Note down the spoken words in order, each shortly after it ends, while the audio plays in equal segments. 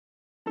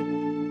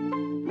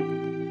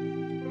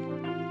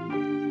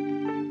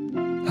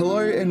Hello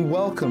and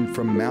welcome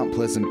from Mount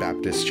Pleasant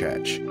Baptist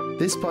Church.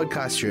 This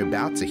podcast you're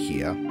about to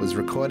hear was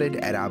recorded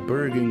at our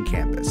Burragoon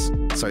campus.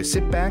 So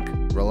sit back,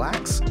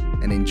 relax,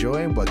 and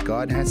enjoy what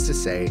God has to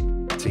say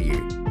to you.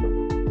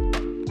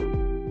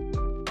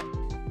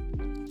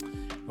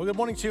 Well, good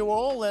morning to you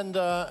all, and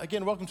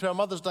again, welcome to our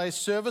Mother's Day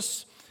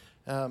service.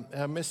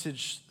 Our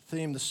message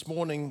theme this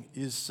morning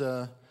is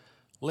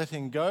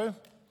letting go,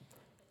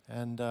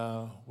 and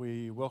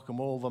we welcome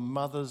all the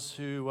mothers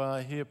who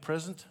are here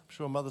present. I'm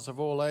sure mothers of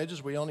all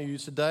ages, we honour you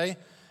today,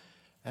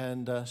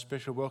 and a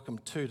special welcome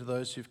too to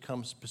those who've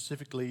come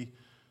specifically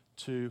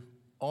to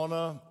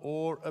honour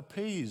or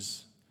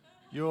appease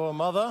your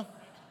mother,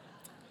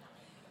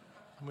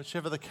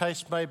 whichever the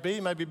case may be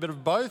a bit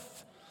of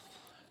both.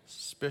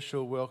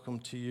 Special welcome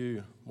to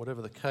you,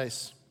 whatever the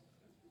case.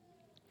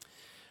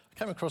 I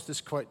came across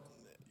this quote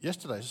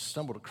yesterday, I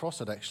stumbled across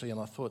it actually, and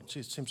I thought, gee,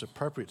 it seems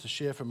appropriate to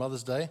share for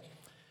Mother's Day.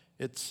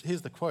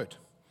 Here's the quote.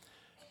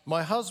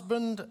 My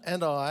husband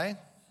and I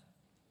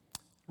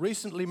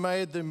recently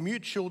made the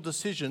mutual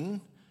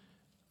decision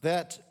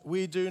that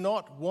we do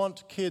not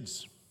want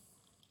kids.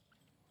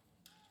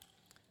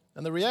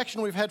 And the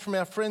reaction we've had from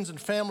our friends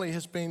and family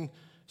has been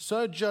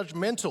so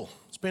judgmental.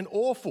 It's been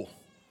awful.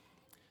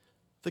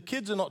 The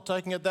kids are not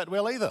taking it that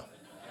well either.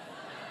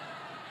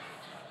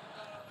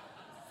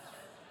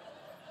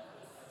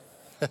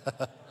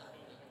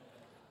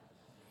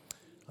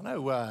 I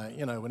know,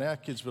 when our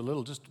kids were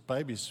little, just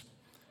babies,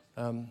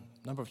 a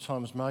number of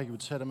times Margie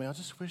would say to me, I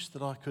just wish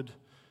that I could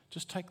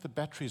just take the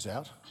batteries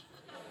out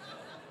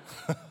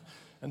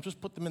and just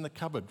put them in the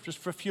cupboard just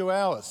for a few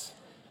hours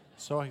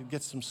so I could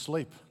get some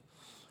sleep.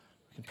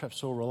 We can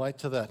perhaps all relate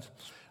to that.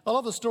 I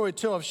love the story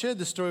too. I've shared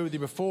this story with you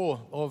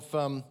before of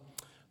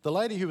the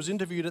lady who was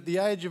interviewed at the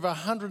age of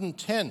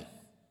 110.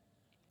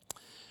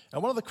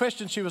 And one of the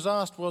questions she was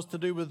asked was to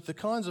do with the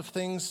kinds of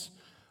things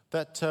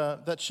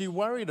that she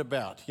worried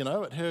about,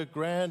 at her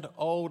grand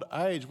old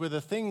age. Were there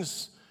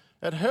things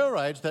at her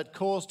age that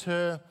caused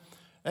her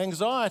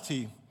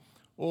anxiety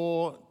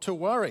or to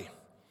worry?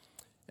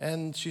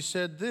 And she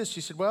said this, she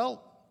said,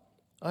 well,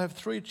 I have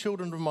 3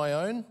 children of my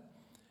own,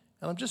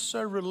 and I'm just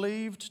so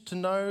relieved to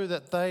know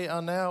that they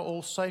are now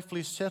all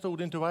safely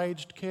settled into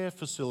aged care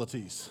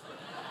facilities.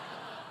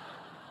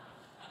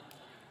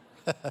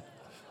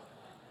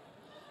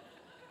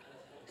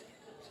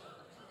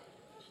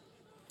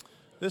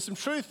 There's some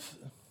truth,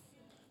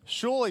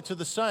 surely, to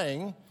the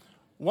saying,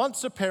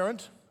 once a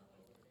parent,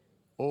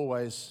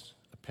 always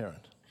a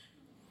parent.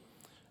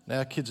 Now,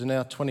 our kids are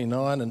now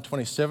 29 and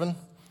 27,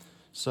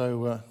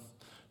 so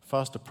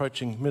fast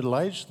approaching middle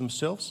age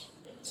themselves.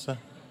 So,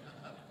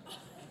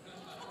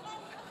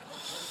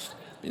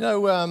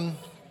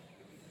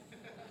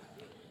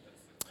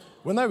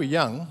 when they were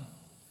young,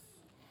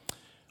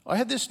 I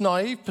had this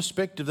naive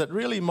perspective that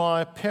really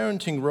my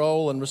parenting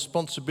role and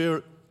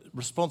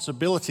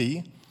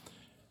responsibility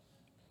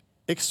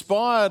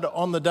expired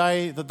on the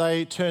day that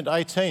they turned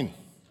 18.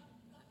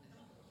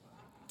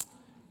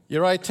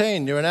 You're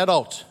 18, you're an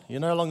adult, you're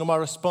no longer my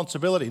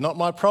responsibility, not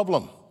my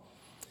problem.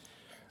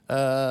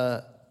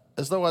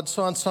 As though I'd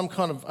signed some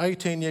kind of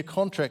 18-year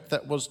contract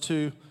that was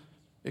to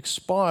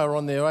expire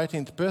on their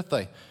 18th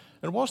birthday.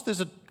 And whilst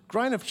there's a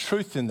grain of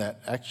truth in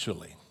that,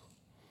 actually,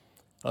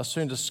 I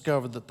soon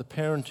discovered that the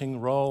parenting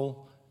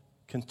role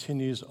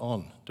continues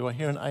on. Do I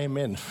hear an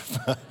amen?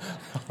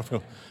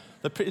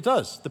 It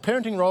does. The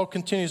parenting role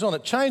continues on.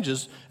 It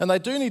changes, and they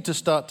do need to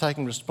start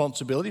taking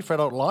responsibility for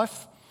adult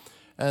life.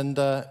 And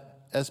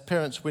as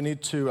parents, we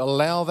need to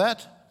allow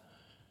that.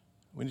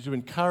 We need to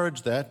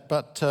encourage that.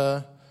 But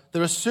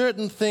there are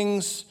certain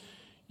things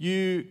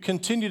you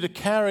continue to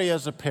carry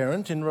as a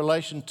parent in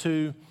relation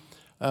to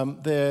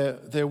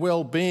their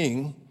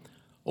well-being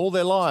all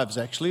their lives,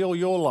 actually, all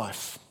your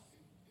life.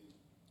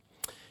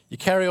 You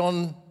carry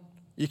on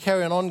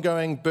an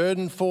ongoing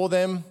burden for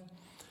them.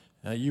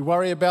 You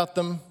worry about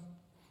them.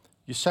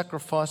 You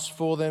sacrifice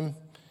for them.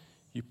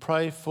 You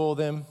pray for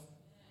them.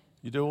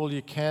 You do all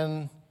you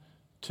can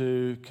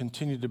to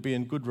continue to be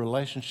in good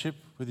relationship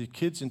with your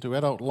kids into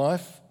adult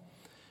life.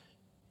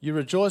 You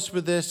rejoice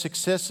with their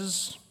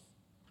successes.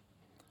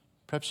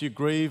 Perhaps you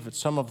grieve at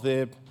some of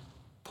their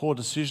poor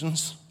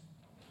decisions.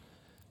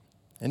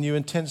 And you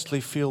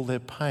intensely feel their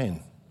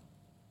pain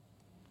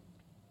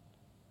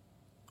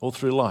all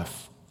through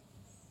life.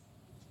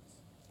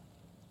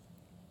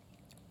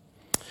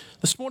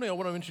 This morning I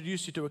want to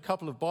introduce you to a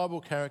couple of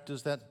Bible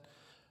characters that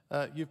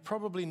you've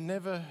probably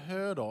never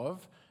heard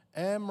of,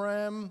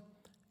 Amram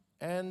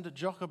and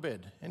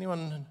Jochebed.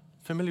 Anyone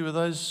familiar with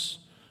those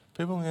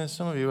people? Yeah,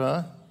 some of you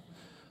are.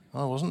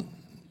 I wasn't.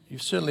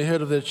 You've certainly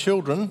heard of their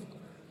children,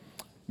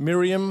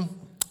 Miriam,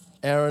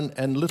 Aaron,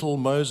 and little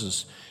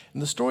Moses.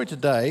 In the story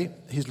today,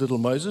 he's little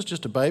Moses,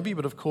 just a baby,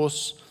 but of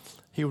course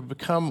he would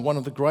become one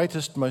of the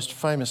greatest, most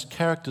famous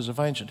characters of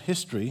ancient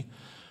history,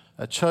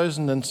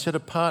 chosen and set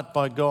apart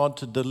by God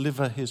to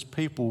deliver his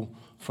people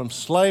from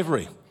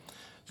slavery.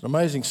 It's an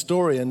amazing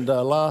story, and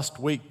last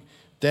week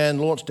Dan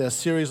launched our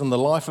series on the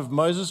life of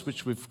Moses,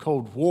 which we've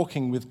called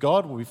Walking with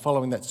God. We'll be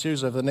following that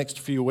series over the next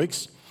few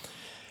weeks.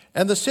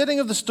 And the setting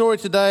of the story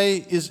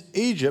today is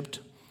Egypt,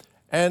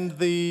 and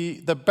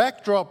the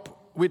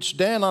backdrop which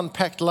Dan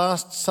unpacked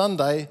last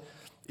Sunday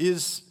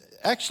is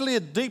actually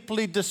a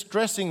deeply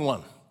distressing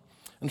one.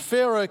 And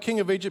Pharaoh, king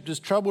of Egypt, is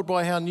troubled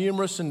by how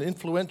numerous and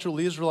influential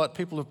the Israelite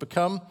people have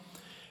become.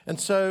 And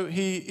so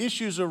he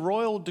issues a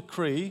royal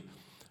decree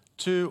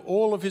to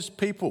all of his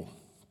people.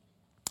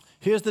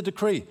 Here's the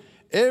decree.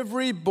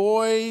 Every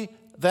boy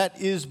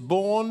that is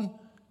born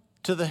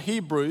to the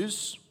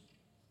Hebrews,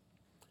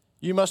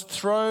 you must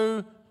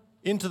throw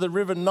into the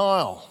river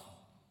Nile,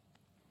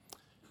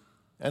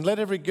 and let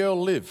every girl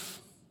live.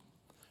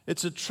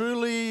 It's a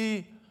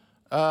truly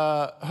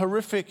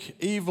horrific,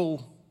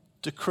 evil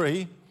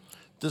decree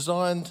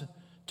designed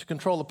to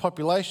control the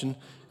population.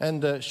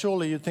 And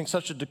surely you'd think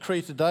such a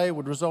decree today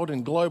would result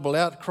in global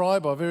outcry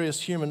by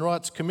various human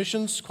rights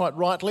commissions, quite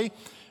rightly.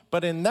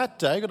 But in that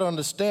day, you've got to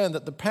understand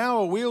that the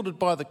power wielded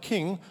by the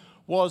king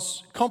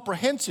was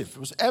comprehensive. It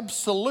was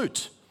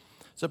absolute.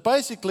 So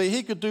basically,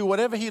 he could do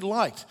whatever he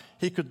liked.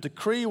 He could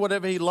decree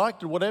whatever he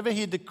liked, and whatever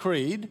he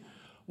decreed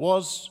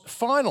was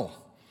final.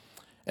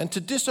 And to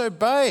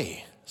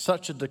disobey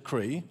such a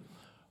decree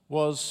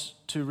was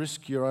to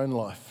risk your own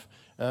life.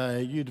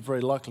 You'd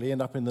very likely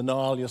end up in the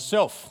Nile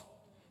yourself.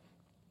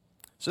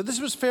 So this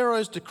was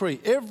Pharaoh's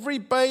decree. Every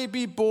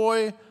baby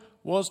boy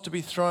was to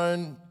be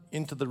thrown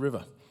into the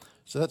river.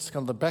 So that's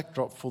kind of the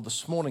backdrop for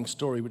this morning's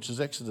story, which is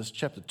Exodus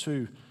chapter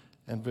 2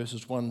 and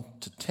verses 1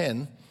 to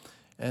 10.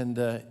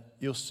 And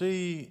you'll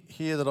see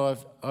here that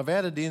I've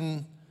added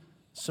in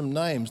some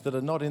names that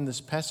are not in this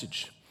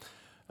passage.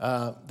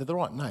 They're the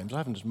right names. I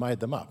haven't just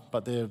made them up,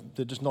 but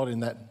they're just not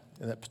in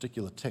that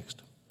particular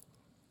text.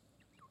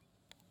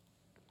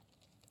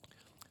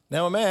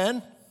 Now a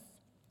man,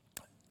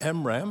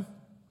 Amram,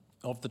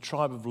 of the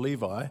tribe of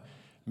Levi,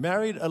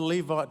 married a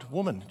Levite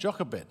woman,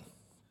 Jochebed.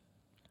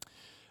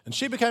 And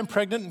she became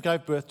pregnant and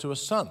gave birth to a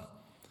son.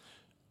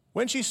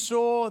 When she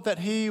saw that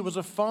he was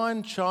a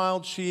fine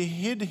child, she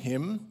hid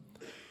him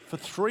for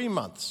 3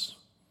 months.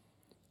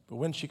 But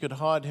when she could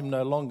hide him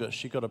no longer,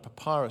 she got a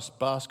papyrus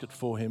basket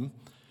for him,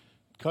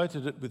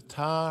 coated it with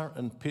tar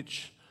and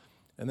pitch,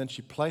 and then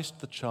she placed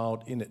the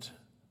child in it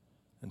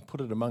and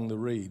put it among the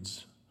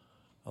reeds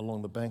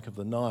along the bank of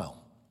the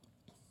Nile.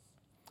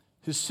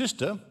 His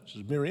sister, which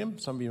is Miriam,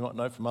 some of you might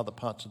know from other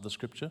parts of the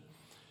scripture,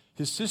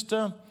 his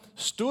sister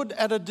stood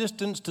at a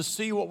distance to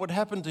see what would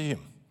happen to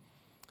him.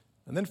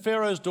 And then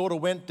Pharaoh's daughter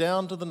went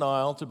down to the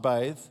Nile to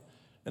bathe,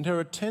 and her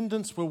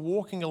attendants were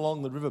walking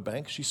along the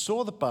riverbank. She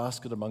saw the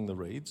basket among the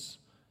reeds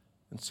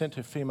and sent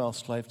her female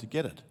slave to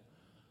get it.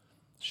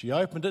 She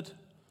opened it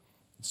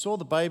and saw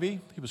the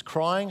baby. He was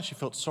crying. She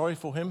felt sorry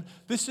for him.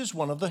 "This is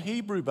one of the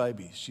Hebrew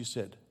babies," she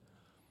said.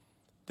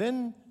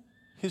 Then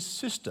his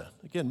sister,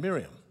 again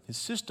Miriam, his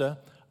sister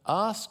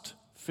asked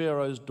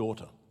Pharaoh's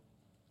daughter,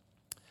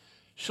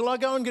 "Shall I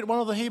go and get one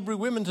of the Hebrew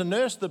women to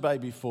nurse the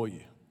baby for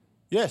you?"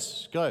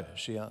 "Yes, go,"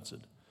 she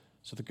answered.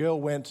 So the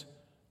girl went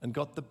and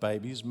got the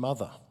baby's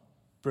mother.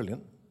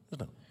 Brilliant,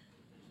 isn't it?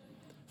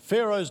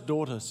 Pharaoh's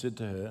daughter said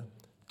to her,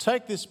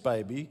 "Take this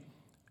baby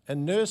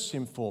and nurse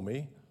him for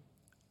me,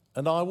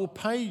 and I will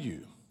pay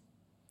you."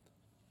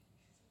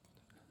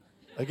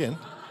 Again,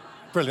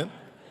 brilliant.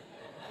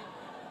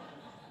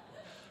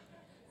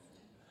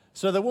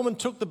 So the woman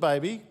took the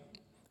baby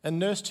and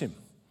nursed him.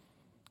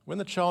 When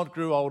the child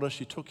grew older,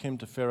 she took him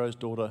to Pharaoh's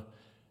daughter,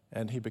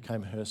 and he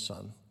became her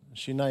son.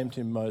 She named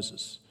him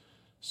Moses,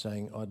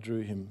 saying, "I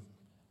drew him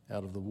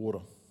out of the water."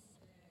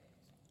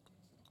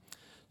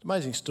 It's an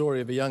amazing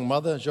story of a young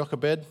mother,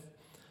 Jochebed,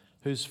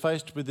 who's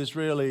faced with this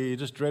really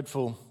just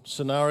dreadful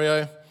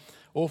scenario,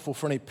 awful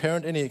for any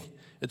parent.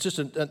 It's just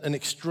an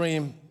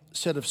extreme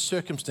set of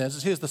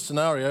circumstances. Here's the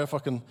scenario, if I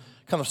can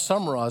kind of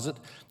summarize it.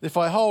 If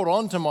I hold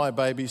on to my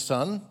baby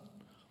son,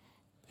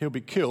 he'll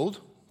be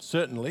killed,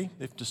 certainly,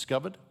 if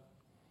discovered.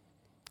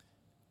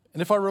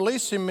 And if I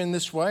release him in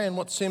this way, in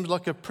what seems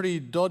like a pretty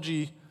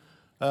dodgy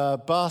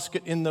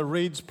basket in the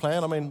reeds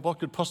plan, I mean, what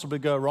could possibly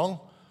go wrong?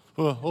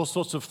 Well, all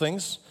sorts of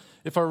things.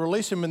 If I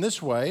release him in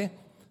this way,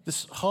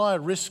 this high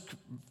risk,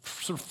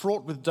 sort of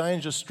fraught with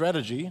danger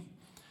strategy,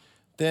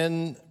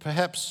 then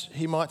perhaps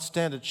he might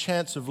stand a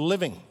chance of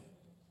living.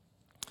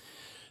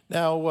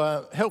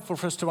 Now, helpful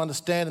for us to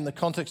understand in the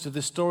context of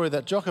this story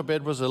that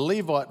Jochebed was a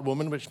Levite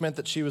woman, which meant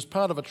that she was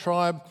part of a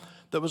tribe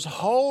that was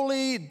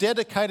wholly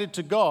dedicated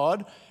to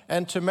God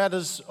and to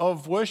matters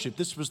of worship.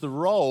 This was the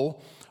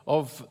role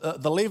of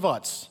the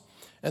Levites.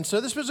 And so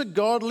this was a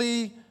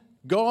godly,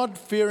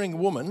 God-fearing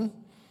woman.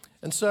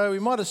 And so we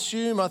might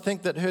assume, I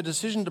think, that her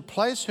decision to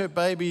place her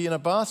baby in a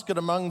basket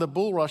among the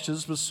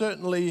bulrushes was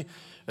certainly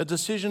a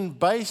decision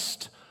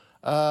based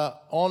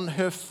on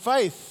her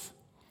faith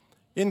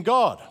in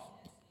God.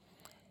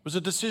 It was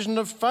a decision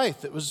of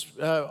faith. It was,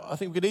 I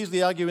think we could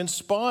easily argue,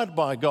 inspired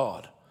by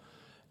God,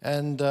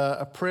 and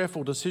a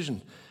prayerful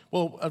decision.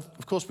 Well,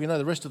 of course, we know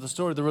the rest of the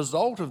story. The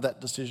result of that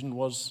decision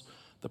was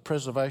the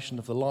preservation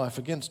of the life,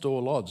 against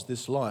all odds,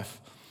 this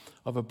life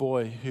of a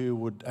boy who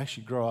would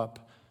actually grow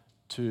up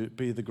to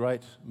be the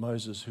great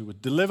Moses, who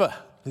would deliver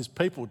his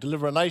people,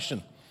 deliver a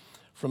nation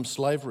from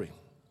slavery.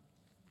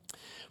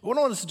 What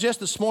I want to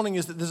suggest this morning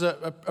is that there's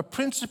a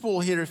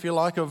principle here, if you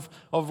like, of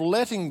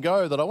letting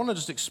go that I want to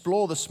just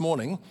explore this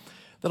morning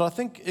that I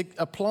think it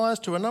applies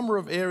to a number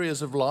of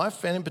areas of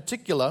life, and in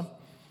particular,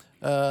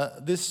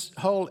 this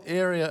whole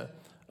area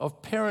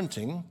of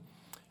parenting.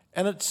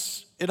 And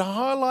it's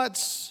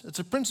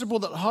a principle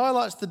that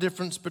highlights the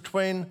difference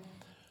between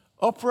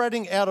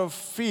operating out of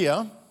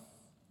fear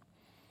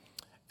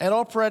and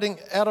operating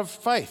out of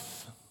faith.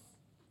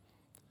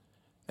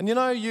 And you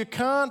know, you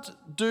can't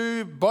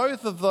do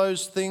both of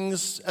those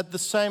things at the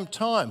same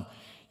time.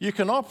 You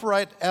can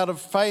operate out of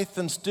faith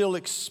and still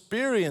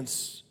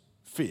experience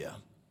fear,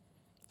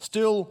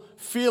 still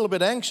feel a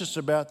bit anxious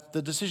about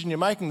the decision you're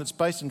making that's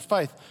based in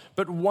faith.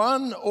 But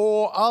one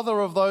or other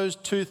of those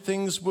two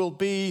things will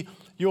be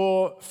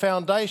your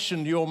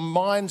foundation, your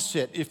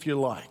mindset, if you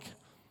like,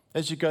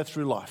 as you go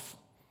through life.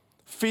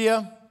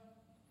 Fear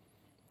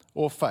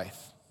or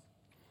faith.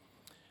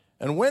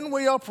 And when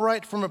we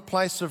operate from a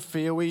place of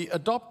fear, we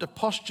adopt a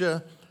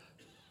posture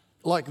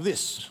like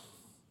this.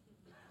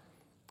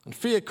 And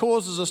fear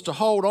causes us to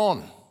hold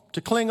on,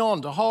 to cling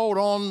on, to hold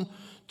on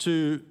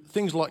to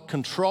things like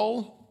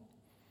control,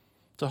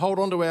 to hold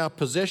on to our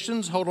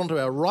possessions, hold on to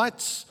our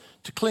rights,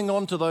 to cling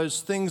on to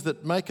those things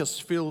that make us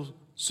feel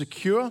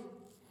secure.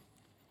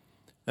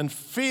 And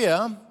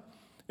fear,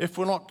 if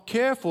we're not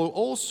careful,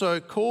 also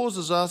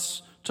causes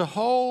us to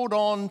hold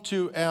on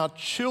to our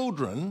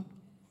children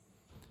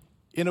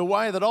in a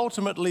way that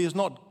ultimately is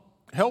not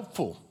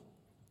helpful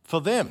for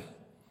them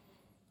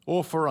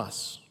or for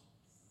us.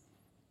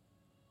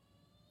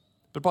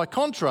 But by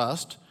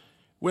contrast,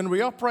 when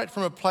we operate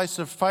from a place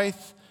of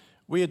faith,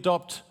 we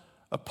adopt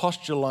a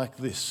posture like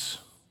this,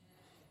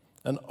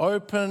 an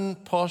open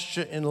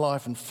posture in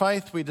life. And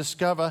faith, we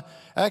discover,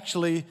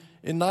 actually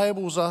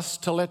enables us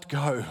to let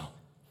go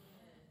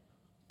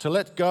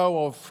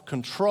of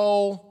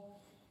control,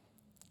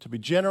 to be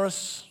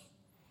generous,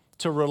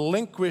 to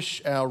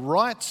relinquish our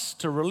rights,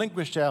 to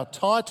relinquish our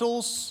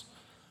titles,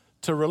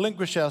 to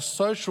relinquish our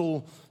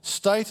social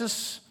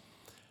status,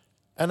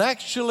 and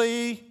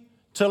actually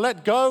to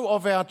let go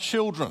of our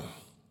children.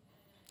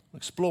 We'll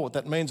explore what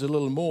that means a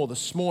little more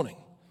this morning.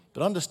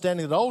 But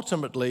understanding that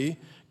ultimately,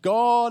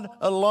 God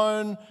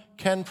alone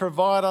can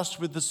provide us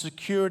with the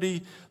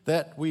security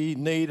that we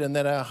need and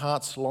that our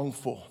hearts long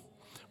for.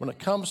 When it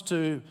comes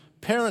to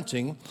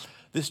parenting,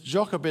 this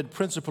Jochebed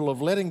principle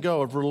of letting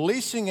go, of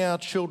releasing our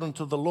children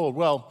to the Lord,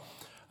 well,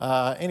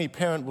 any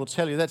parent will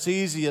tell you that's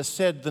easier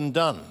said than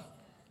done,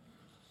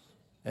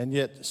 and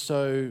yet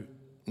so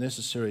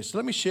necessary. So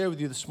let me share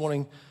with you this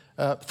morning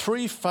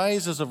 3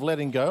 phases of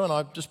letting go, and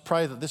I just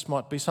pray that this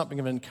might be something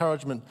of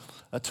encouragement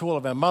to all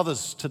of our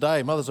mothers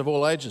today, mothers of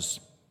all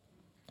ages.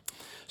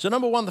 So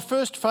number 1, the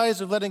first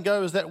phase of letting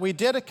go is that we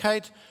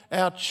dedicate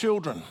our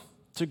children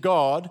to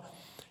God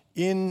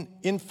in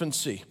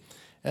infancy.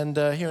 And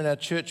here in our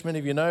church, many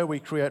of you know, we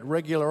create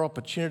regular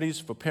opportunities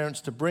for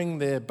parents to bring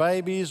their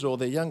babies or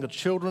their younger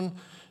children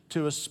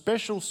to a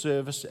special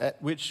service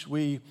at which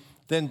we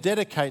then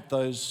dedicate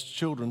those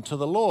children to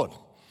the Lord.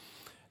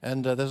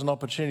 And there's an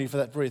opportunity for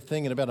that very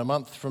thing in about a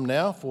month from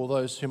now for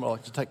those who might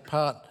like to take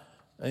part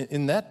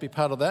in that, be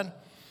part of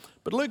that.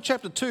 But Luke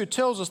chapter 2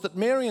 tells us that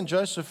Mary and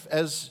Joseph,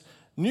 as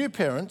new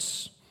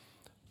parents,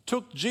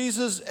 took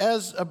Jesus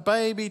as a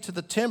baby to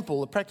the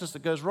temple, a practice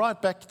that goes right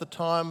back to the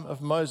time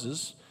of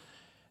Moses,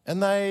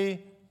 and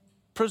they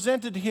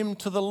presented him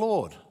to the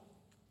Lord.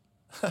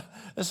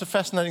 That's a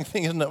fascinating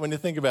thing, isn't it, when you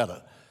think about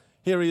it?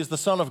 Here he is, the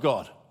Son of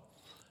God,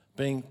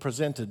 being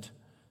presented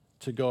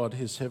to God,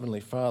 his heavenly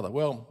Father.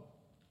 Well,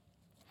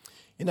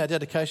 in our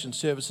dedication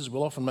services,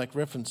 we'll often make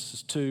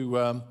references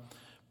to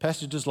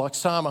passages like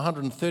Psalm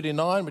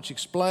 139, which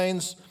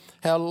explains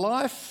how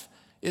life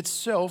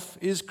itself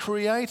is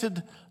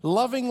created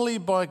lovingly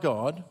by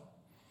God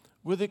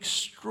with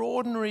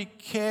extraordinary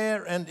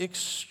care and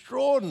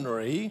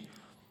extraordinary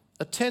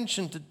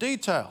attention to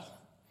detail.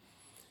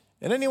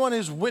 And anyone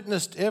who's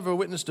ever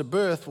witnessed a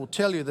birth will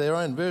tell you their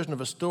own version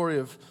of a story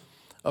of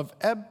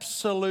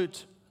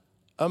absolute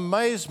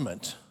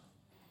amazement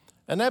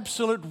and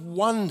absolute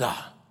wonder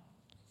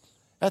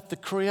at the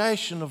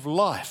creation of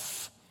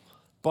life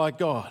by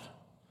God.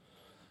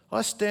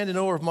 I stand in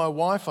awe of my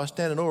wife. I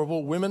stand in awe of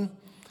all women.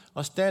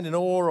 I stand in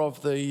awe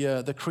of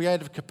the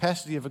creative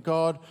capacity of a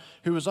God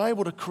who was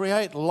able to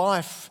create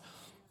life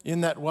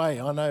in that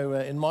way. I know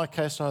in my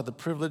case I had the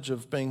privilege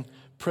of being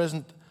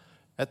present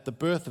at the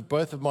birth of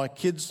both of my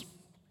kids.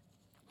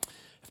 I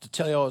have to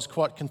tell you I was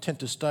quite content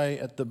to stay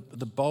at the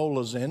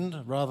bowler's end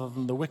rather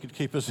than the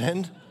wicket-keeper's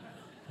end.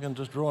 I'm going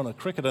to just draw on a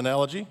cricket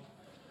analogy.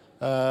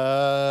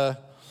 But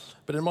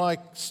in my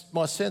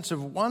sense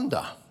of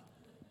wonder,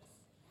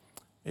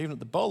 even at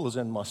the bowler's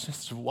end, my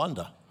sense of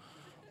wonder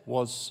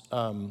was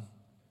off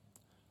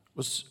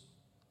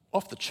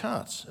the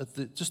charts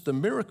at just the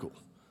miracle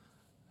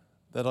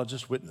that I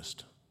just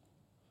witnessed.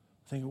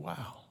 Thinking,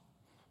 wow,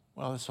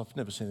 I've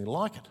never seen anything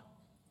like it.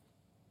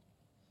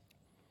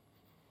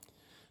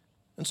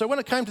 And so when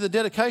it came to the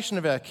dedication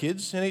of our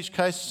kids, in each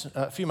case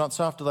a few months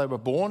after they were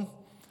born,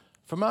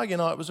 for Margie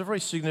and I it was a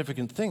very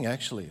significant thing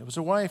actually. It was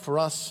a way for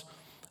us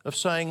of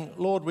saying,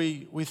 Lord,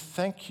 we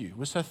thank you.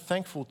 We're so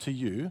thankful to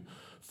you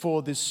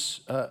for this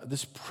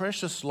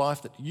precious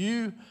life that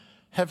you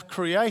have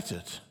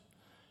created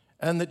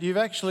and that you've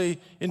actually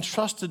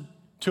entrusted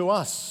to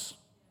us.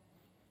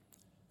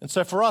 And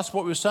so for us,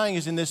 what we're saying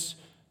is in this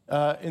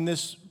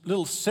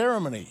little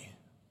ceremony,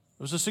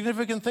 it was a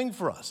significant thing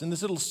for us, in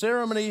this little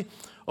ceremony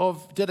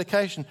of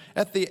dedication,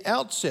 at the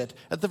outset,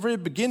 at the very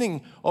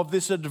beginning of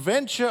this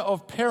adventure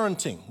of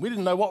parenting. We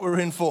didn't know what we were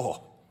in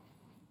for.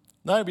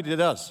 Nobody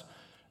does.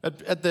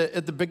 At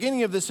the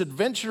beginning of this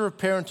adventure of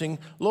parenting,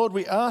 Lord,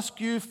 we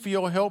ask you for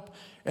your help,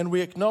 and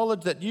we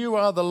acknowledge that you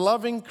are the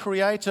loving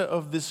creator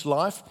of this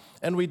life,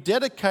 and we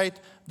dedicate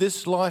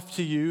this life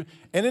to you,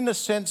 and in a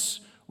sense,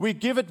 we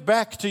give it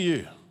back to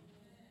you.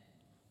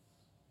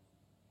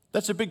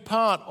 That's a big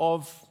part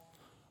of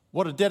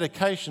what a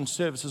dedication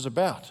service is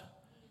about.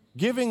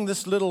 Giving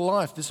this little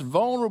life, this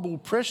vulnerable,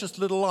 precious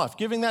little life,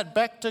 giving that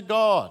back to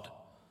God.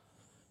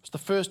 It's the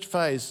first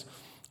phase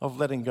of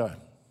letting go.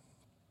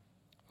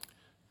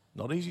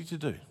 Not easy to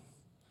do,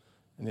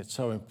 and yet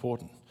so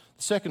important.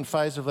 The second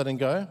phase of letting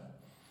go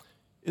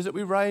is that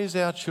we raise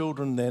our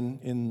children then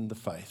in the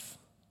faith.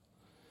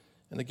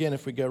 And again,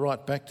 if we go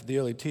right back to the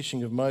early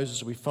teaching of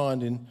Moses, we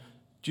find in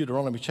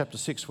Deuteronomy chapter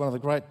 6, one of the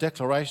great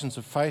declarations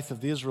of faith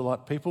of the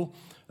Israelite people,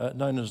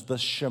 known as the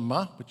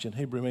Shema, which in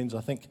Hebrew means,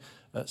 I think,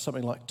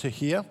 something like to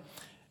hear.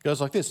 It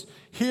goes like this: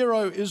 Hear,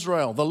 O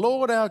Israel, the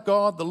Lord our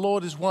God, the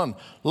Lord is one.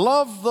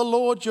 Love the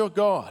Lord your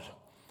God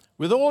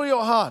with all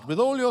your heart, with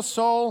all your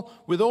soul,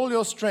 with all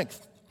your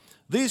strength.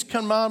 These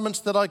commandments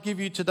that I give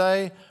you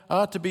today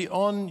are to be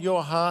on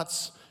your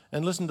hearts.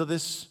 And listen to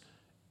this: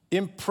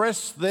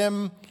 impress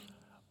them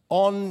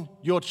on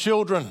your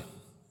children.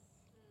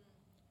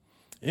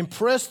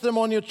 Impress them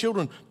on your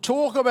children.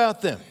 Talk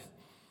about them.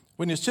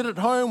 When you sit at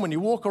home, when you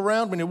walk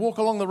around, when you walk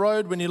along the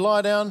road, when you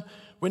lie down,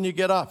 when you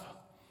get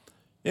up.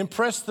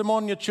 Impress them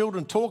on your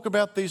children. Talk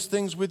about these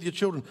things with your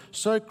children.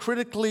 So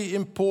critically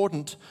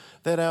important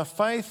that our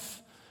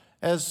faith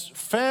as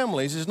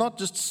families is not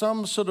just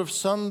some sort of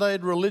Sunday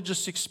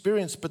religious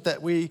experience, but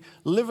that we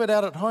live it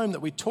out at home,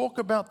 that we talk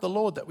about the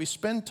Lord, that we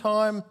spend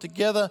time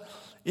together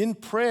in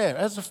prayer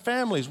as a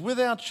families with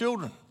our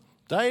children,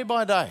 day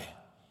by day,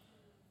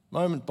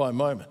 moment by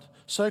moment.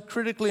 So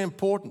critically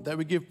important that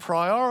we give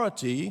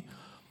priority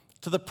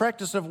to the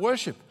practice of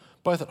worship,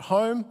 both at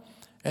home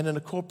and in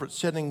a corporate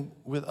setting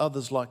with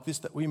others like this,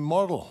 that we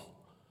model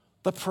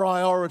the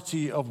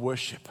priority of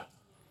worship,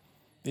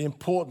 the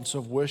importance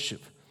of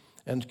worship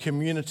and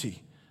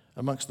community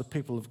amongst the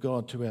people of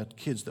God to our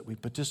kids, that we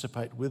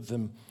participate with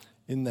them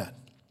in that.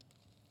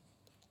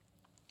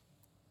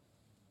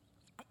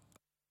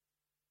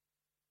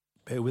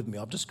 Bear with me,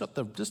 I've just got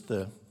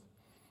the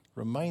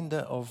remainder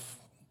of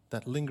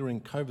that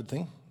lingering COVID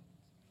thing,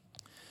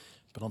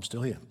 but I'm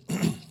still here.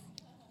 I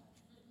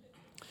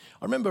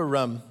remember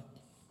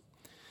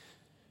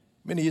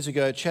many years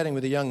ago chatting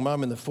with a young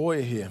mum in the foyer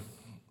here,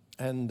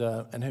 and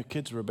her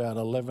kids were about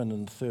 11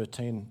 and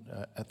 13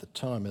 at the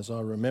time, as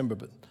I remember,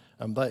 but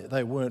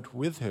they weren't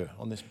with her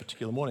on this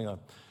particular morning. I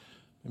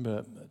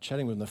remember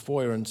chatting with them in the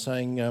foyer and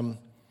saying,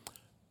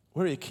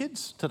 where are your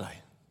kids today?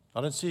 I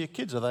don't see your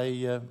kids. Are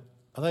they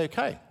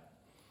okay?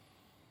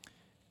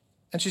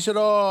 And she said,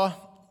 they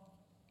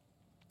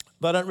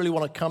don't really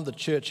want to come to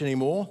church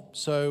anymore,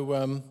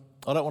 so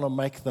I don't want to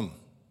make them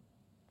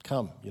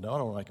come. I don't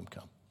want to make them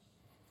come.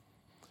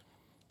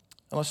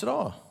 And I said,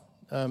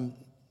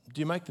 do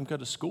you make them go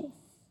to school?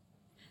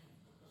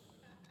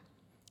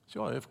 She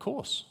said, of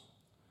course.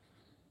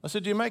 I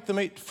said, do you make them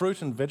eat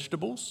fruit and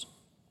vegetables?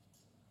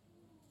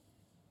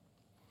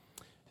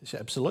 She said,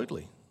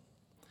 absolutely.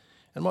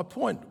 And my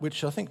point,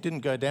 which I think didn't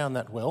go down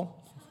that well,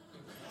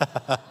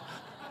 the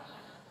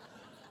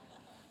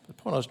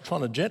point I was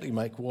trying to gently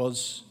make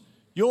was,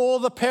 you're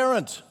the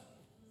parent.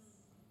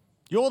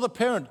 You're the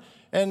parent.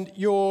 And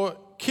your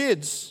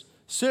kids,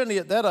 certainly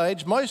at that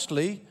age,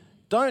 mostly,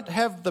 don't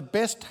have the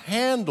best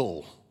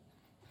handle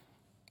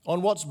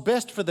on what's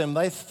best for them.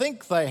 They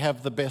think they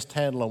have the best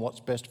handle on what's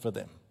best for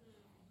them.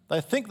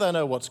 They think they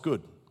know what's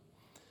good.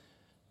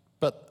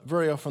 But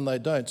very often they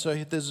don't. So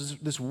there's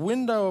this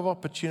window of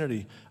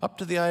opportunity up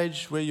to the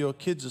age where your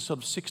kids are sort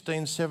of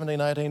 16, 17,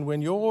 18,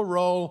 when your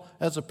role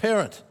as a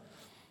parent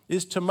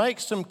is to make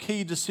some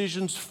key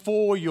decisions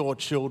for your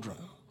children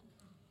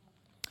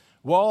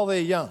while they're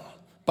young,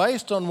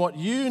 based on what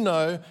you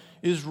know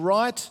is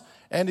right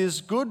and is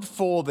good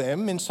for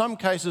them, in some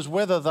cases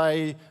whether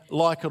they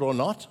like it or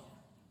not,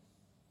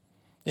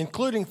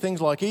 including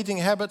things like eating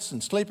habits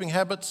and sleeping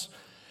habits,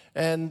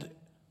 and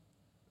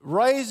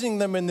raising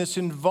them in this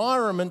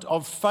environment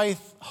of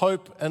faith,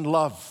 hope, and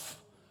love,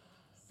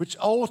 which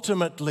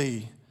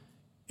ultimately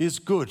is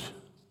good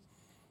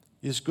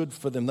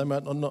for them.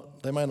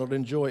 They may not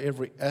enjoy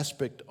every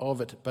aspect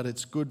of it, but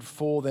it's good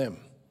for them.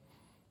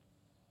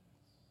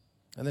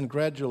 And then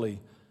gradually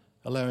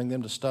allowing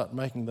them to start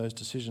making those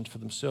decisions for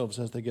themselves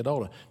as they get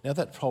older. Now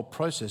that whole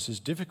process is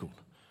difficult,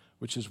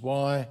 which is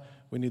why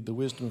we need the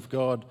wisdom of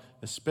God,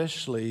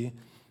 especially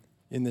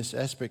in this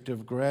aspect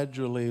of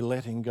gradually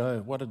letting go.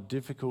 What a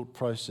difficult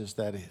process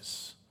that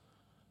is.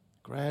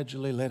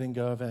 gradually letting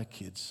go of our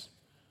kids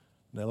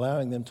and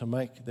allowing them to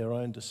make their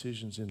own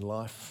decisions in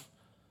life.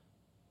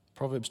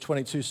 Proverbs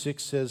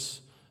 22:6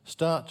 says,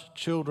 "Start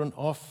children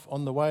off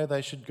on the way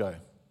they should go.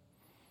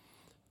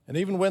 And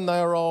even when they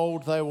are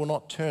old, they will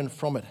not turn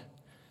from it.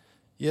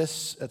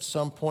 Yes, at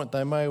some point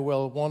they may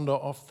well wander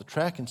off the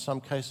track, in some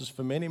cases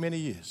for many, many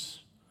years.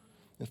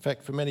 In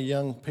fact, for many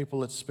young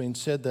people, it's been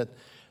said that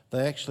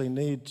they actually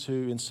need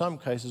to, in some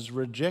cases,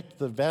 reject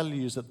the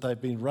values that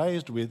they've been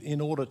raised with in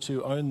order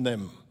to own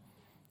them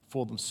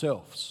for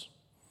themselves.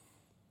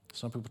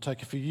 Some people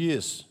take a few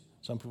years,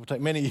 some people take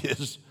many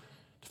years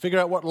to figure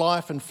out what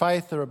life and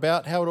faith are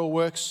about, how it all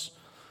works,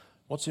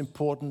 what's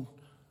important,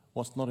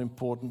 what's not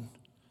important.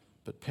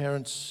 But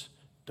parents,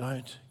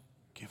 don't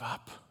give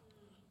up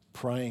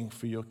praying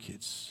for your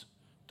kids.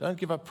 Don't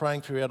give up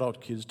praying for your adult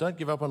kids. Don't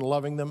give up on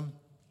loving them.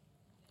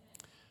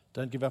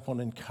 Don't give up on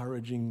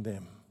encouraging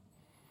them.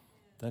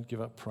 Don't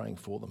give up praying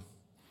for them.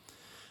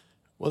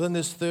 Well, then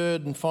this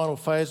third and final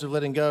phase of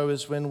letting go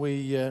is when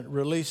we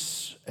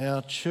release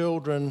our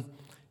children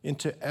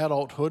into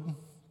adulthood.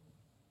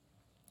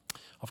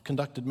 I've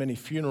conducted many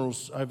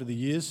funerals over the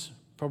years,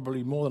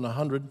 probably more than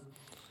 100,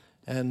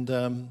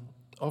 and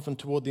often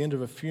toward the end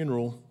of a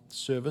funeral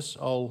service,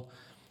 I'll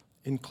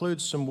include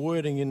some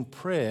wording in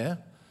prayer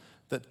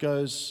that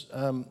goes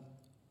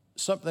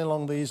something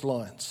along these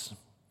lines.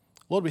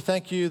 Lord, we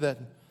thank you that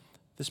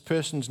this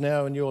person's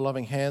now in your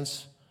loving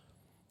hands.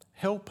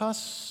 Help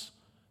us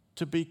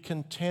to be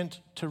content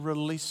to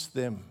release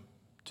them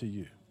to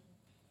you.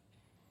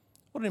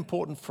 What an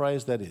important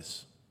phrase that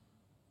is.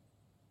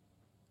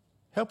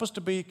 Help us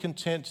to be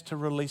content to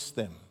release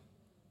them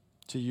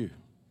to you,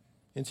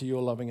 into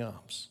your loving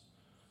arms.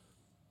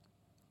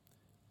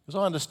 Because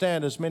I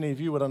understand, as many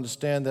of you would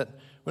understand, that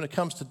when it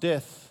comes to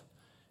death,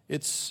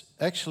 it's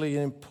actually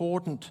an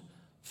important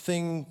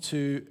thing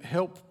to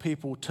help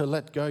people to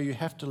let go. You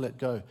have to let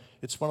go.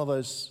 It's one of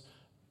those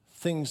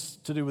things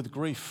to do with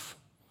grief.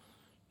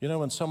 You know,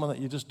 when someone that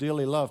you just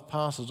dearly love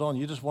passes on,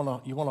 you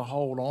want to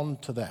hold on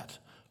to that.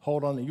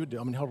 Hold on to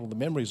the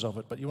memories of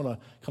it, but you want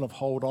to kind of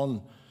hold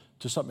on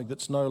to something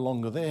that's no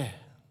longer there.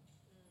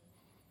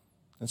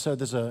 And so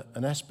there's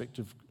an aspect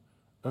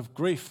of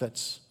grief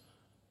that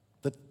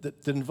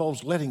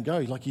involves letting go,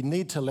 like you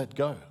need to let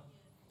go.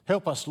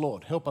 Help us,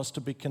 Lord. Help us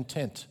to be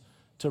content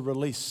to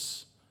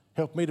release.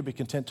 Help me to be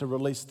content to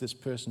release this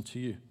person to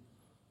you.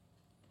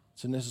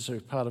 It's a necessary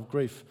part of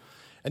grief.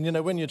 And you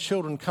know, when your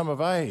children come of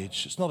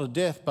age, it's not a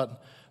death,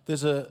 but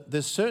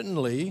there's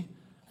certainly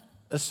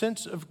a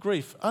sense of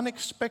grief,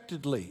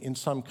 unexpectedly in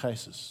some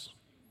cases.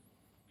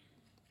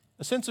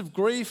 A sense of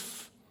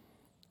grief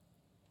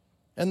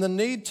and the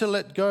need to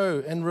let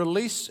go and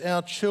release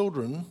our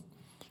children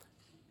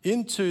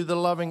into the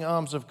loving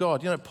arms of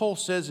God. You know, Paul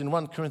says in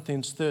 1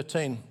 Corinthians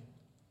 13,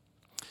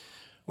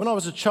 "When I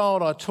was a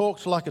child, I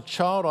talked like a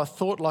child, I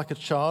thought like a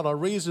child, I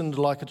reasoned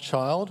like a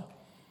child.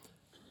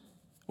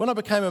 When I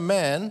became a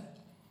man,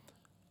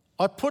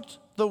 I put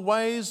the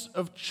ways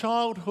of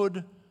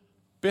childhood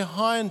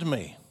behind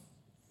me."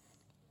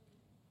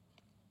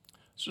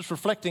 Just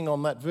reflecting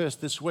on that verse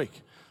this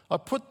week. I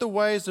put the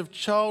ways of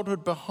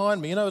childhood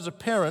behind me. You know, as a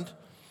parent,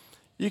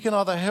 you can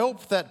either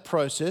help that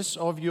process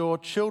of your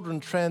children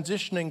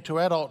transitioning to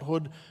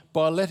adulthood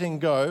by letting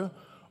go,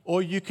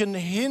 or you can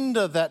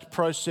hinder that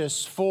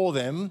process for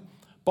them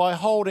by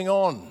holding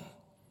on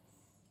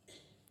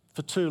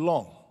for too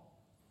long,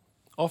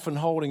 often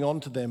holding on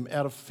to them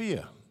out of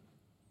fear,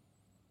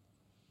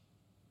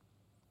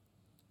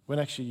 when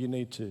actually you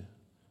need to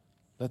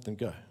let them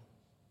go.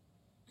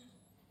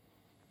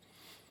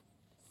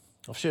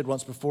 I've shared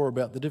once before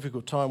about the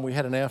difficult time we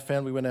had in our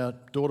family when our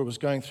daughter was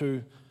going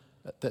through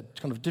that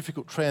kind of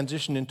difficult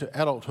transition into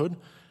adulthood.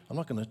 I'm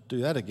not going to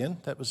do that again.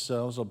 That was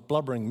a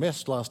blubbering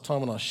mess last time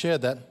when I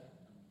shared that.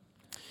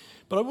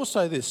 But I will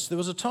say this. There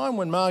was a time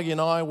when Margie and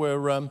I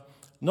were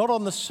not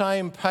on the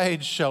same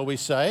page, shall we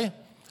say.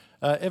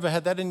 Ever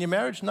had that in your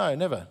marriage? No,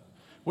 never.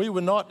 We were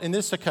not, in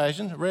this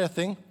occasion, a rare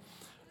thing,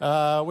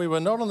 we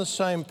were not on the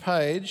same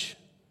page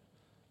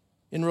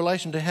in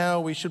relation to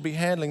how we should be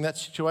handling that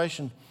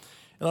situation.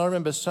 And I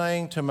remember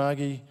saying to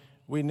Margie,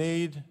 we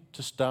need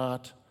to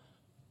start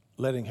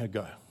letting her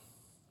go.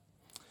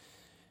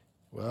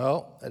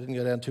 Well, that didn't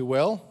go down too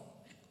well.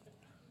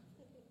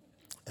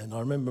 And I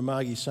remember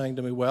Margie saying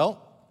to me,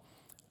 well,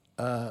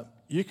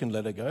 you can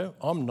let her go.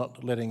 I'm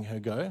not letting her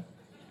go.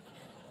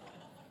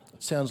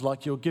 It sounds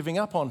like you're giving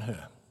up on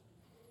her.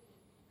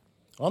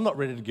 I'm not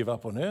ready to give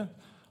up on her.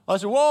 I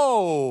said,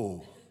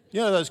 whoa.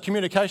 You know those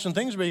communication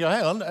things where you go,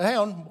 hang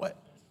on, wait,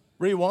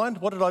 rewind.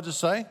 What did I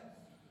just say?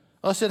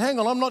 I said, hang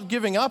on, I'm not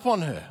giving up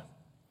on her.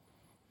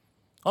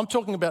 I'm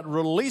talking about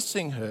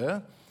releasing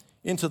her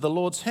into the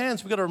Lord's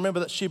hands. We've got to remember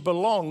that she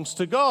belongs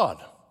to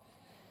God.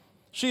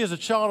 She is a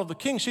child of the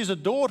King. She's a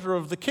daughter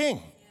of the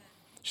King.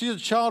 She's a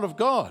child of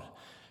God.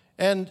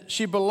 And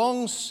she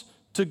belongs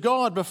to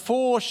God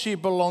before she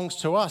belongs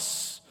to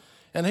us.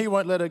 And He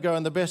won't let her go.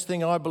 And the best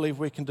thing I believe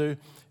we can do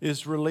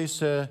is release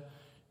her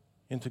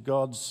into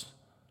God's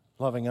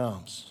loving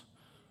arms.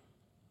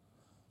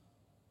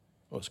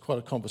 Well, it's quite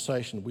a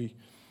conversation. We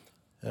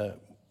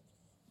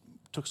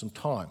took some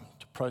time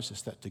to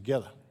process that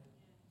together.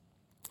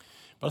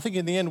 But I think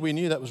in the end we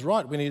knew that was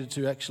right. We needed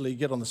to actually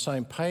get on the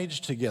same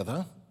page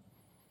together.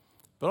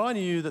 But I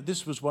knew that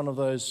this was one of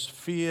those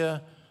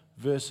fear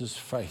versus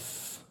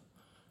faith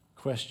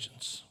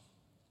questions.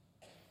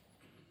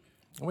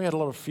 And we had a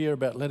lot of fear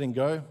about letting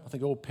go. I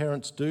think all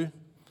parents do.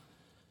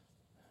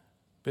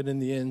 But in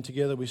the end,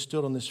 together we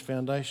stood on this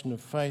foundation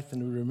of faith,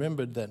 and we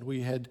remembered that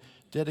we had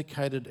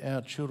dedicated our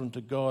children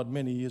to God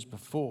many years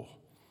before.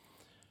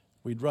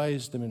 We'd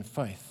raised them in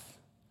faith.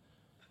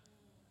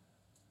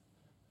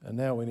 And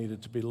now we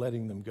needed to be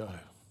letting them go.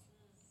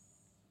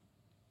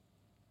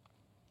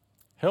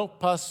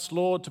 Help us,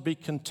 Lord, to be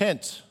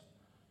content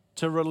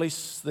to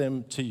release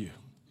them to you,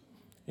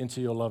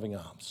 into your loving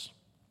arms.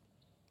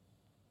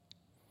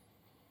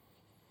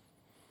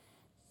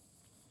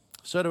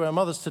 So to our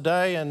mothers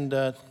today, and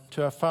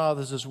to our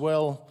fathers as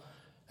well,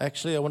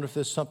 actually, I wonder if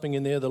there's something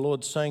in there the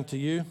Lord's saying to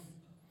you.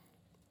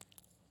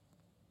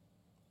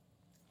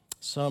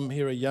 Some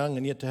here are young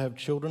and yet to have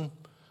children.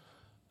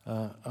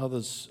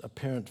 Others are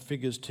parent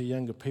figures to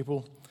younger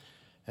people.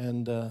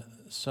 And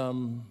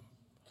some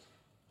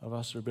of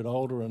us are a bit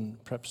older,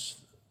 and perhaps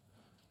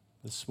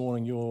this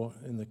morning you're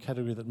in the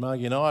category that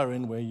Margie and I are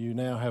in, where you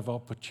now have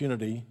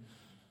opportunity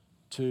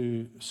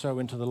to sow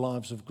into the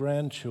lives of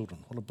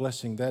grandchildren. What a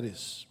blessing that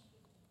is.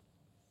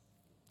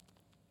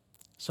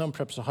 Some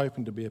perhaps are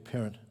hoping to be a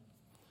parent.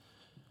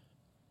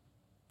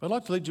 But I'd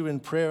like to lead you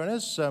in prayer, and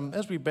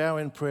as we bow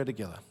in prayer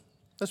together,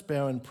 let's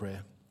bow in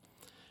prayer.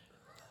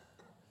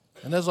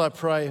 And as I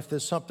pray, if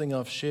there's something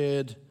I've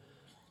shared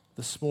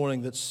this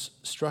morning that's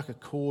struck a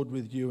chord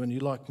with you and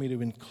you'd like me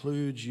to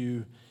include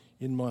you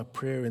in my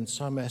prayer in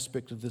some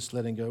aspect of this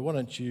letting go, why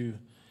don't you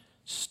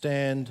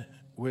stand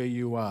where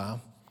you are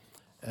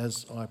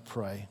as I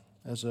pray,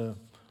 as a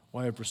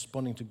way of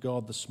responding to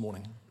God this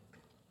morning.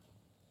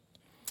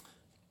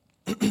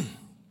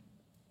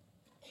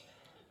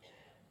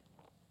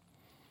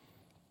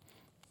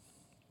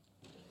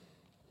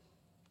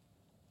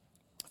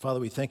 Father,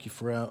 we thank you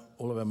for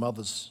all of our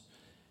mothers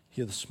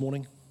here this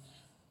morning.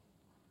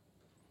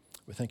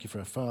 We thank you for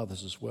our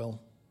fathers as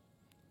well.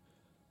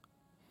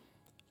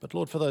 But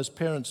Lord, for those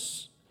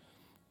parents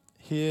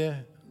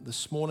here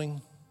this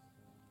morning,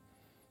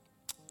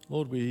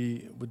 Lord,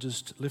 we would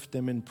just lift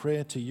them in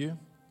prayer to you.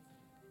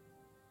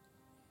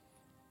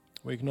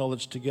 We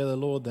acknowledge together,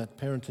 Lord, that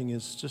parenting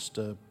is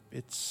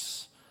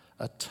it's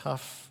a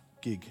tough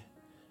gig.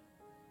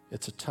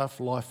 It's a tough,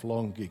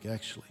 lifelong gig,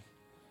 actually.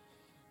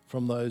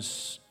 From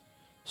those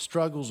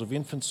struggles of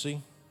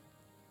infancy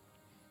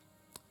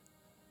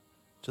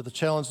to the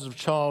challenges of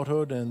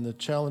childhood and the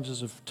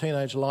challenges of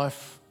teenage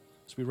life,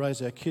 as we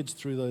raise our kids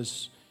through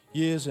those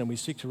years and we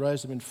seek to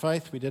raise them in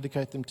faith, we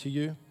dedicate them to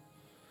you.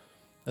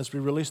 As we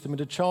release them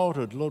into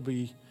childhood, Lord,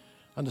 we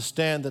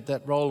understand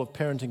that role of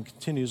parenting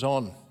continues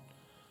on.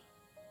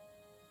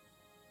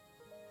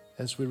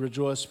 As we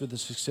rejoice with the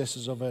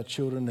successes of our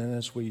children and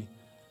as we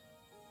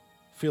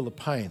feel the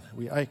pain,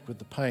 we ache with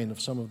the pain of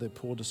some of their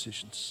poor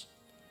decisions.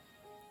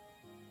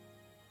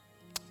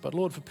 But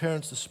Lord, for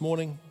parents this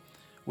morning,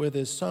 where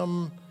there's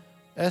some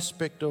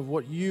aspect of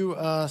what you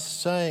are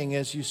saying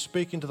as you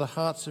speak into the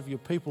hearts of your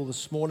people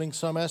this morning,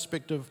 some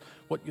aspect of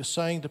what you're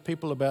saying to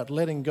people about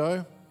letting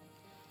go,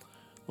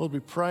 Lord, we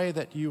pray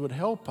that you would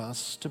help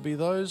us to be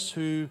those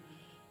who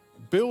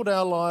build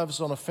our lives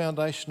on a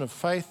foundation of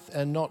faith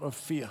and not of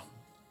fear.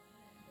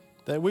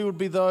 That we would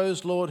be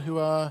those, Lord, who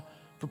are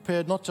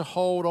prepared not to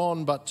hold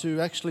on, but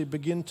to actually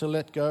begin to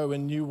let go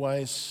in new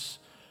ways,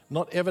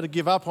 not ever to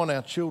give up on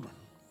our children,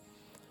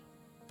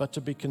 but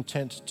to be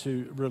content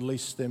to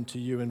release them to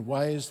you in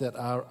ways that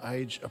are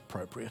age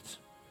appropriate.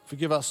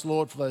 Forgive us,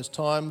 Lord, for those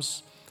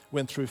times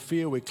when through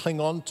fear we cling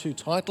on too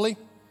tightly.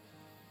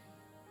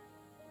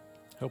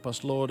 Help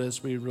us, Lord,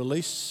 as we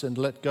release and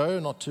let go,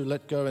 not to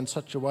let go in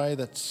such a way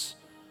that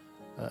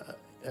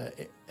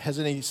has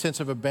any sense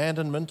of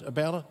abandonment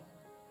about it,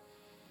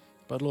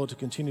 but Lord, to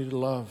continue to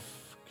love,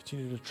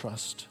 continue to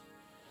trust,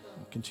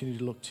 and continue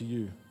to look to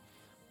you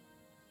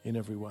in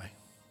every way.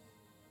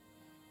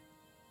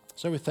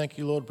 So we thank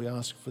you, Lord. We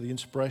ask for the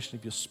inspiration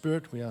of your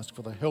Spirit. We ask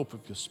for the help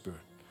of your Spirit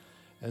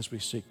as we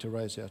seek to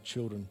raise our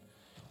children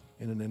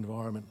in an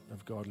environment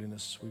of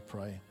godliness. We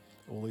pray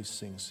all these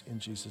things in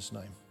Jesus'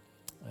 name.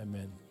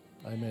 Amen.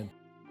 Amen.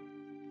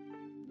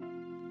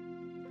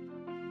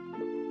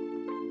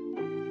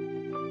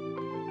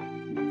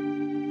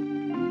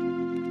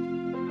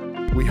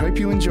 We hope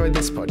you enjoyed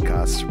this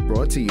podcast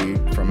brought to you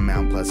from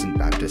Mount Pleasant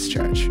Baptist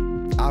Church.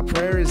 Our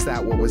prayer is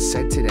that what was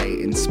said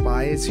today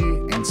inspires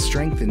you and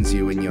strengthens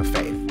you in your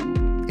faith.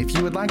 If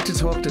you would like to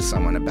talk to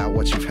someone about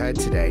what you've heard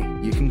today,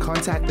 you can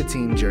contact the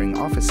team during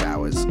office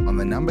hours on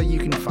the number you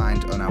can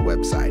find on our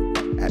website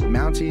at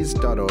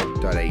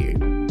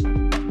mounties.org.au.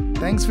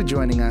 Thanks for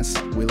joining us.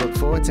 We look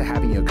forward to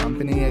having your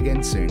company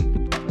again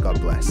soon. God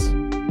bless.